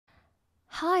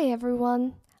Hi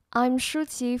everyone, I'm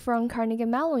Shuqi from Carnegie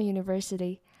Mellon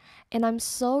University, and I'm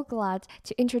so glad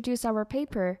to introduce our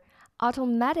paper,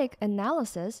 Automatic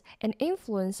Analysis and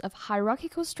Influence of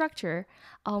Hierarchical Structure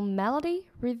on Melody,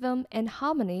 Rhythm, and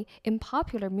Harmony in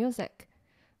Popular Music.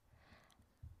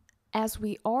 As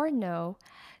we all know,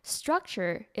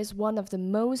 structure is one of the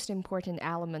most important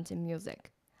elements in music,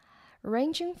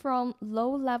 ranging from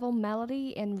low-level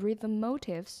melody and rhythm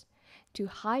motifs to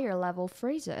higher-level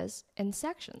phrases and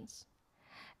sections,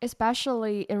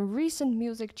 especially in recent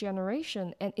music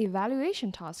generation and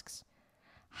evaluation tasks.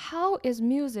 How is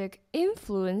music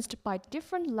influenced by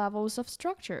different levels of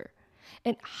structure?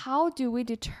 And how do we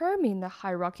determine the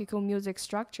hierarchical music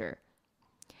structure?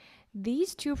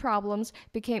 These two problems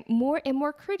became more and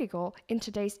more critical in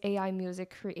today's AI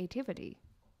music creativity.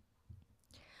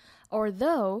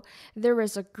 Although there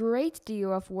is a great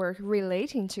deal of work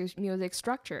relating to music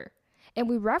structure, and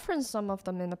we reference some of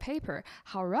them in the paper,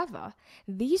 however,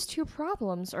 these two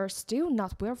problems are still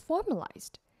not well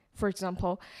formalized. For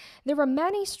example, there are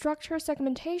many structure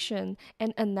segmentation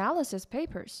and analysis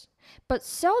papers, but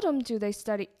seldom do they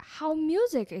study how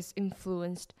music is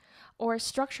influenced or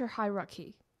structure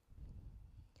hierarchy.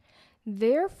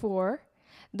 Therefore,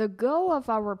 the goal of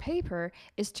our paper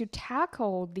is to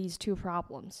tackle these two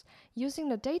problems using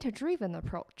the data-driven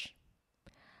approach.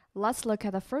 Let's look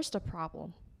at the first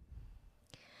problem.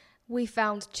 We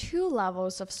found two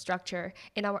levels of structure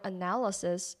in our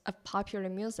analysis of popular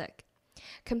music,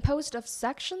 composed of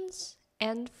sections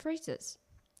and phrases.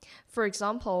 For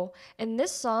example, in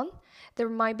this song, there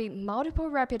might be multiple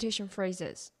repetition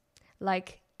phrases,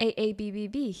 like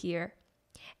AABBB here,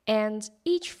 and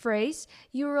each phrase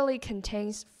usually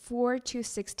contains 4 to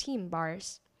 16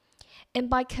 bars. And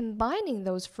by combining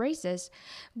those phrases,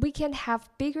 we can have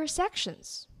bigger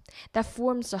sections that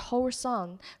forms the whole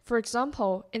song. For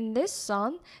example, in this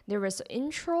song, there is an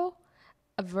intro,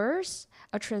 a verse,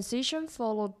 a transition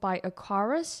followed by a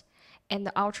chorus, and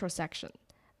the outro section.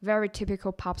 Very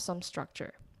typical pop song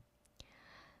structure.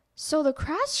 So the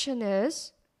question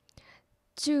is,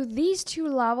 do these two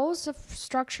levels of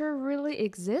structure really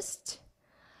exist?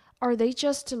 Are they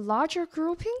just larger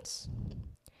groupings?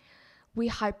 We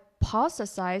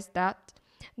hypothesize that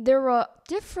there are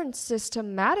different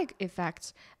systematic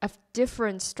effects of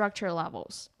different structure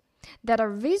levels that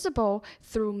are visible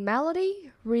through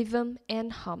melody, rhythm,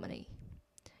 and harmony.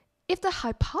 If the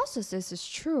hypothesis is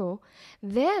true,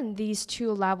 then these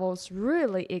two levels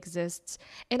really exist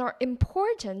and are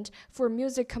important for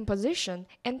music composition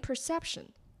and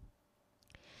perception.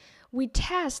 We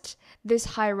test this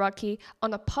hierarchy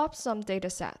on a pop song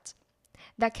dataset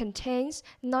that contains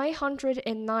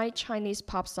 909 Chinese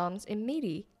pop songs in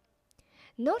MIDI.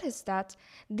 Notice that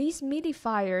these MIDI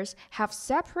files have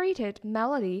separated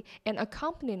melody and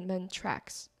accompaniment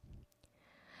tracks.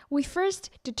 We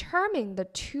first determine the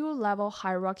two-level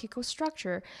hierarchical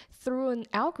structure through an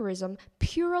algorithm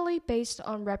purely based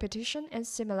on repetition and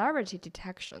similarity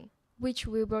detection, which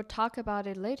we will talk about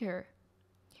it later.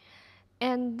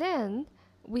 And then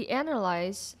we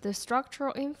analyze the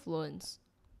structural influence.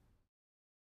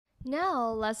 Now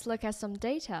let's look at some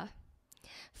data.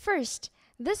 First,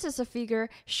 this is a figure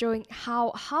showing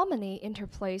how harmony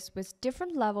interplays with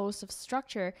different levels of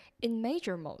structure in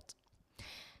major mode.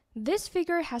 This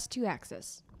figure has two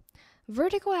axes.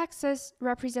 Vertical axis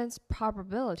represents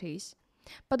probabilities,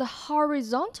 but the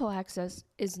horizontal axis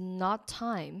is not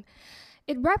time.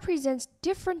 It represents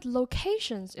different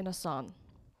locations in a song.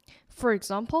 For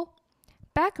example,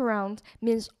 background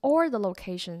means all the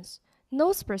locations,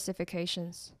 no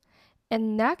specifications.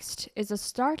 And next is the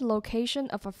start location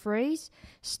of a phrase,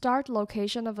 start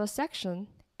location of a section,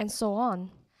 and so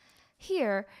on.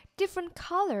 Here, different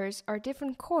colors are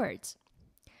different chords.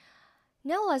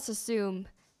 Now let's assume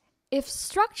if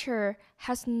structure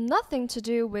has nothing to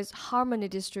do with harmony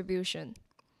distribution,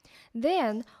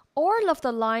 then all of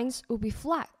the lines will be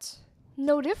flat.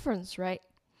 No difference, right?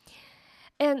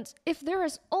 And if there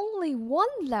is only one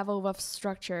level of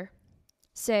structure,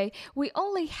 say we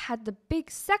only had the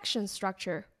big section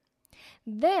structure,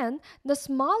 then the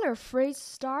smaller phrase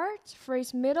start,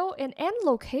 phrase middle, and end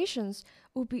locations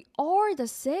would be all the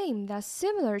same, that's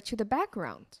similar to the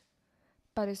background.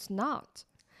 But it's not.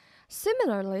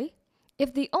 Similarly,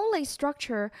 if the only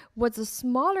structure was the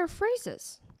smaller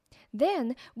phrases,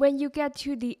 then when you get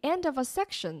to the end of a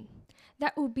section,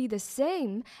 that would be the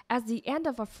same as the end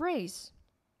of a phrase.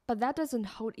 But that doesn't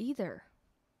hold either.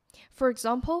 For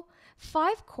example,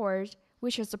 5 chords,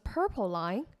 which is the purple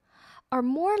line, are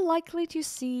more likely to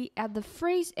see at the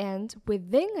phrase end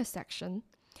within a section,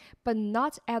 but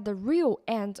not at the real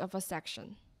end of a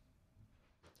section.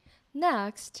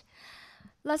 Next,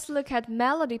 Let's look at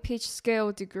melody pitch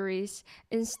scale degrees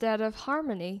instead of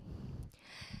harmony.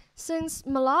 Since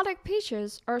melodic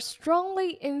pitches are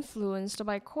strongly influenced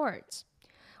by chords,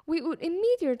 we would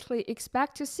immediately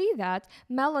expect to see that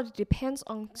melody depends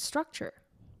on structure.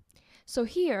 So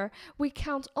here, we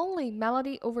count only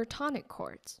melody over tonic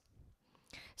chords.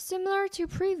 Similar to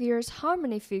previous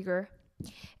harmony figure,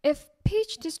 if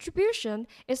pitch distribution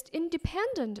is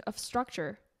independent of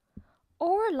structure,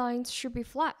 all lines should be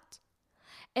flat.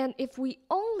 And if we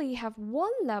only have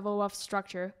one level of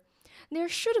structure, there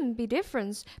shouldn't be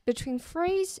difference between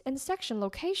phrase and section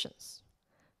locations.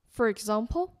 For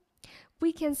example,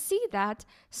 we can see that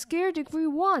scale degree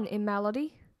 1 in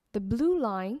melody, the blue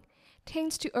line,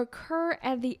 tends to occur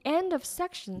at the end of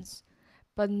sections,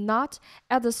 but not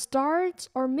at the start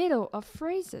or middle of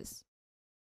phrases.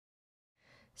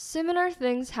 Similar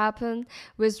things happen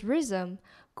with rhythm,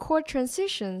 chord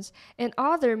transitions, and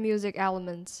other music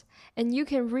elements, and you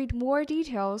can read more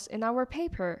details in our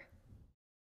paper.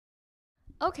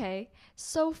 Okay,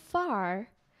 so far,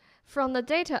 from the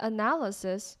data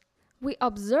analysis, we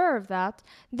observe that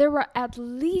there are at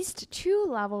least 2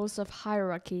 levels of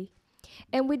hierarchy,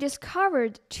 and we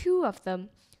discovered 2 of them,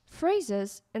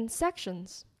 phrases and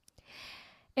sections.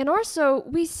 And also,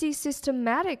 we see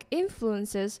systematic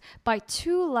influences by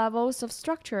 2 levels of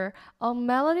structure on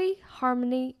melody,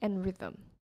 harmony, and rhythm.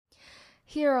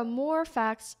 Here are more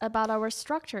facts about our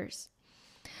structures.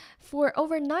 For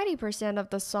over 90% of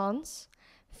the songs,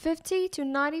 50 to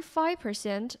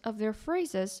 95% of their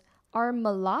phrases are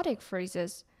melodic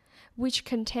phrases, which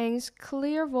contains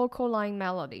clear vocal line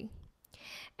melody.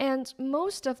 And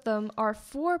most of them are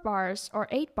 4 bars or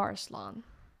 8 bars long.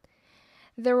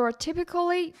 There are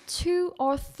typically 2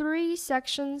 or 3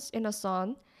 sections in a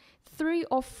song, 3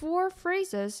 or 4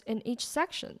 phrases in each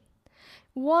section,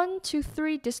 1 to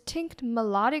 3 distinct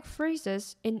melodic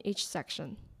phrases in each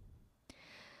section.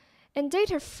 And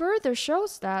data further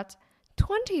shows that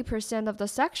 20% of the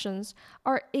sections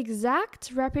are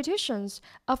exact repetitions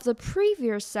of the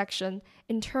previous section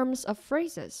in terms of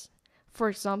phrases. For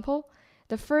example,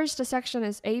 the first section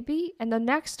is AB and the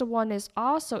next one is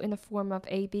also in the form of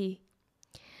AB.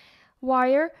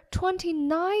 While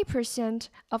 29%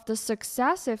 of the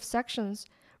successive sections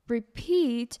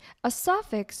repeat a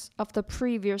suffix of the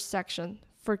previous section.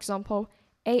 For example,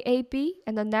 AAB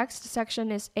and the next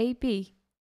section is AB.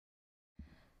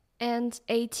 And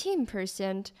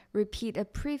 18% repeat a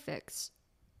prefix.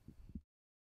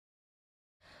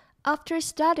 After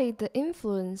studying the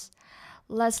influence,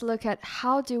 let's look at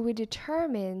how do we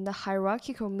determine the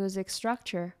hierarchical music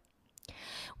structure.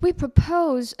 We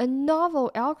propose a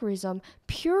novel algorithm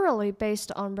purely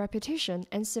based on repetition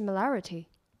and similarity.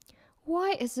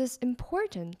 Why is this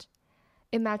important?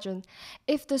 Imagine,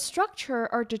 if the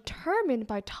structure are determined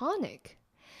by tonic,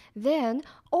 then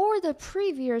all the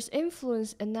previous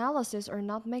influence analysis are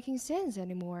not making sense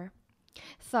anymore.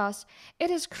 Thus, it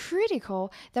is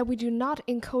critical that we do not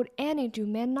encode any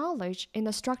domain knowledge in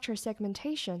the structure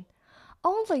segmentation,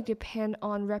 only depend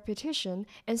on repetition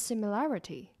and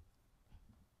similarity.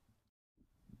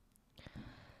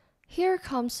 Here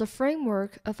comes the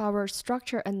framework of our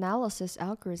structure analysis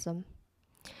algorithm.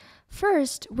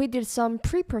 First, we did some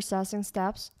pre-processing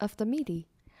steps of the MIDI.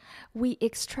 We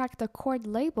extract the chord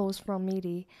labels from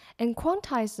MIDI and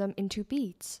quantize them into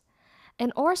beats,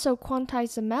 and also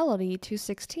quantize the melody to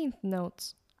 16th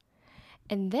notes.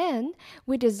 And then,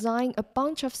 we design a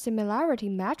bunch of similarity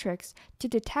metrics to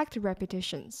detect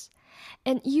repetitions,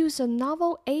 and use a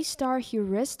novel A-star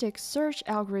heuristic search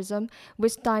algorithm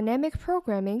with dynamic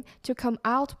programming to come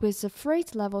out with the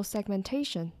phrase-level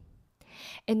segmentation.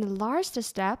 In the last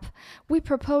step, we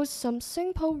propose some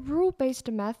simple rule-based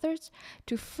methods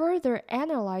to further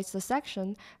analyze the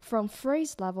section from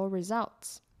phrase-level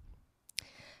results.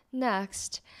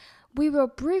 Next, we will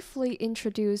briefly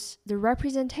introduce the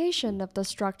representation of the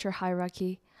structure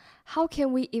hierarchy. How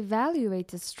can we evaluate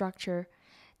the structure?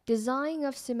 Design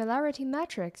of similarity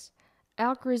metrics,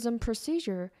 algorithm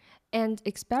procedure, and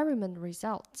experiment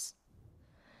results.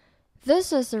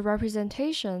 This is a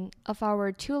representation of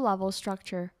our 2-level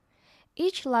structure.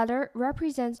 Each letter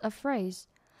represents a phrase,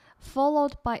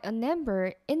 followed by a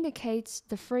number indicates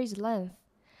the phrase length.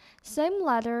 Same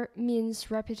letter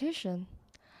means repetition.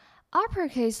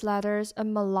 Uppercase letters are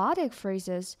melodic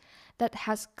phrases that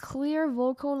has clear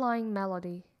vocal line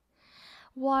melody,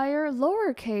 while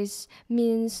lowercase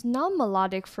means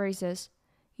non-melodic phrases,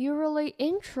 usually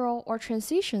intro or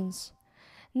transitions.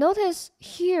 Notice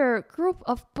here group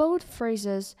of bold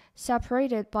phrases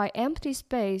separated by empty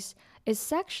space is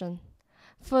section.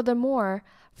 Furthermore,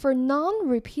 for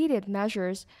non-repeated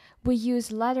measures, we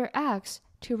use letter X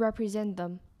to represent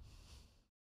them.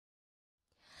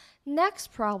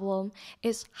 Next problem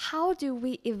is how do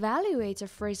we evaluate a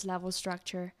phrase level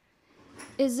structure?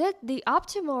 Is it the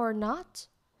optimal or not?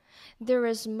 There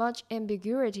is much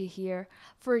ambiguity here.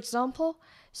 For example,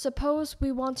 suppose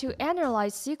we want to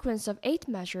analyze sequence of 8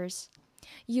 measures.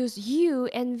 Use U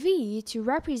and V to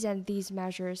represent these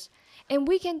measures, and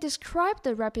we can describe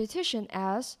the repetition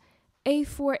as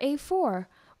A4A4,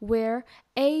 where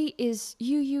A is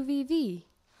UUVV,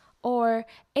 or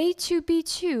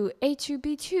A2B2,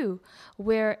 A2B2,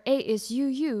 where A is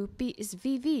UU, B is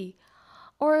VV.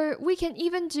 Or we can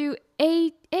even do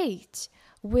A8,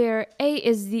 where A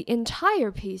is the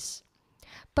entire piece.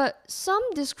 But some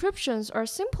descriptions are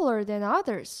simpler than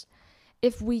others.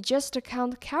 If we just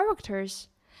count characters,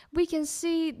 we can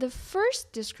see the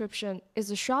first description is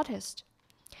the shortest.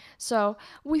 So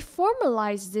we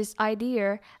formalize this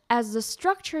idea as the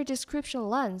structure description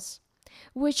length,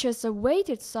 which is a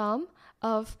weighted sum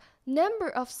of number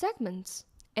of segments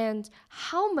and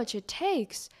how much it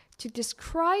takes to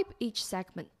describe each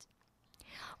segment.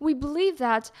 We believe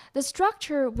that the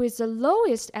structure with the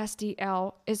lowest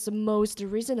SDL is the most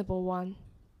reasonable one.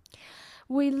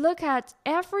 We look at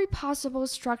every possible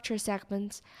structure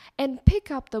segment and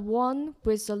pick up the one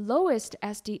with the lowest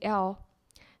SDL.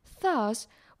 Thus,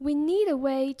 we need a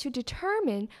way to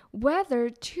determine whether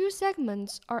two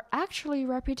segments are actually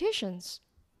repetitions.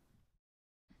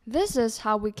 This is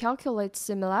how we calculate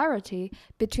similarity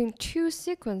between two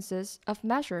sequences of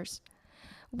measures.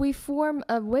 We form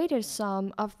a weighted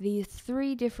sum of these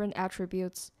 3 different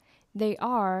attributes. They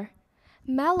are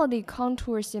melody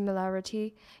contour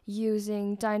similarity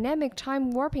using dynamic time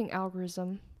warping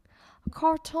algorithm,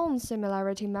 chord tone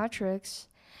similarity matrix,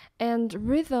 and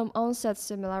rhythm onset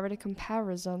similarity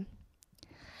comparison.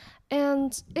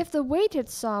 And if the weighted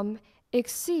sum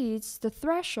exceeds the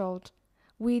threshold,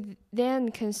 we then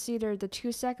consider the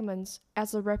two segments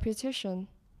as a repetition.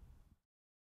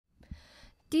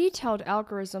 Detailed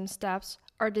algorithm steps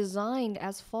are designed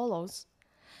as follows.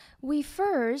 We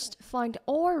first find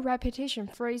all repetition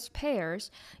phrase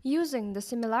pairs using the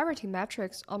similarity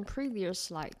matrix on previous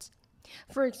slides.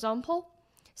 For example,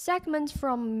 segment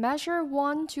from measure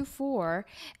 1 to 4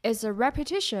 is a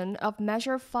repetition of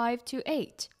measure 5 to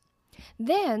 8.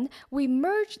 Then we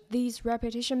merge these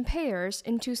repetition pairs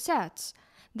into sets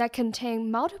that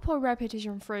contain multiple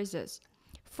repetition phrases.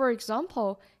 For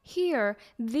example, here,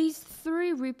 these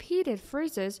 3 repeated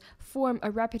phrases form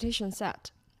a repetition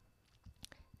set.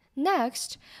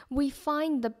 Next, we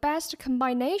find the best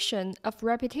combination of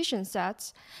repetition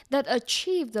sets that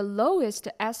achieve the lowest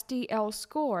SDL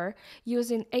score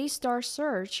using A-star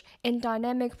search and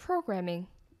dynamic programming.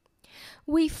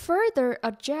 We further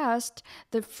adjust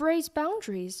the phrase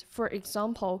boundaries. For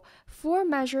example, 4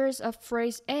 measures of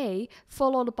phrase A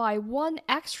followed by 1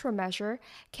 extra measure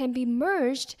can be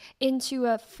merged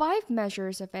into 5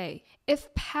 measures of A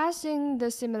if passing the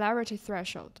similarity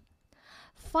threshold.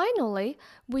 Finally,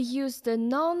 we use the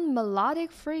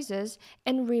non-melodic phrases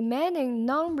and remaining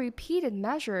non-repeated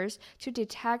measures to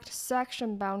detect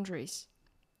section boundaries.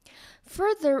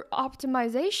 Further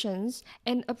optimizations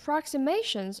and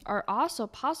approximations are also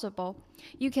possible.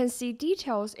 You can see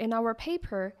details in our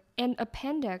paper and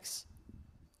appendix.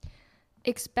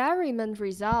 Experiment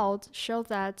results show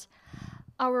that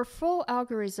our full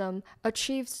algorithm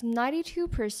achieves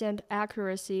 92%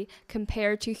 accuracy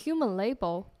compared to human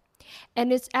label,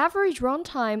 and its average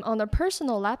runtime on a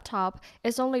personal laptop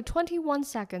is only 21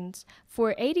 seconds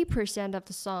for 80% of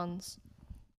the songs.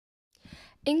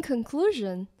 In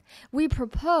conclusion, we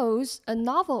propose a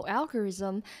novel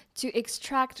algorithm to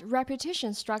extract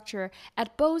repetition structure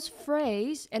at both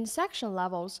phrase and section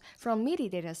levels from MIDI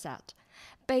dataset,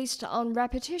 based on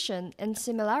repetition and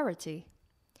similarity.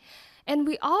 And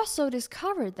we also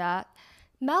discovered that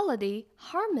melody,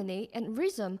 harmony, and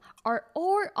rhythm are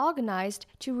all organized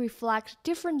to reflect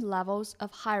different levels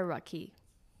of hierarchy.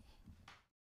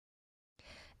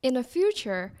 In the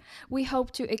future, we hope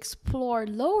to explore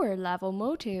lower-level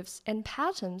motifs and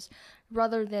patterns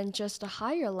rather than just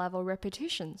higher-level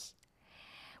repetitions.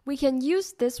 We can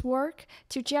use this work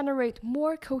to generate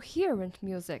more coherent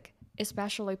music,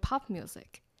 especially pop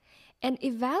music, and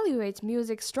evaluate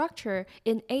music structure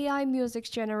in AI music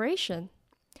generation.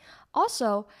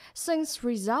 Also, since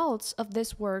results of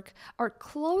this work are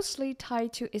closely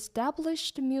tied to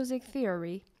established music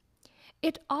theory,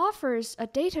 it offers a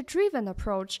data-driven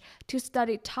approach to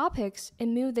study topics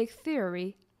in music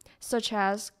theory, such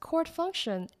as chord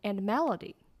function and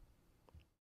melody.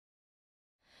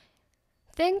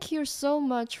 Thank you so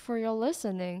much for your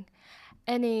listening.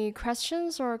 Any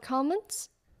questions or comments?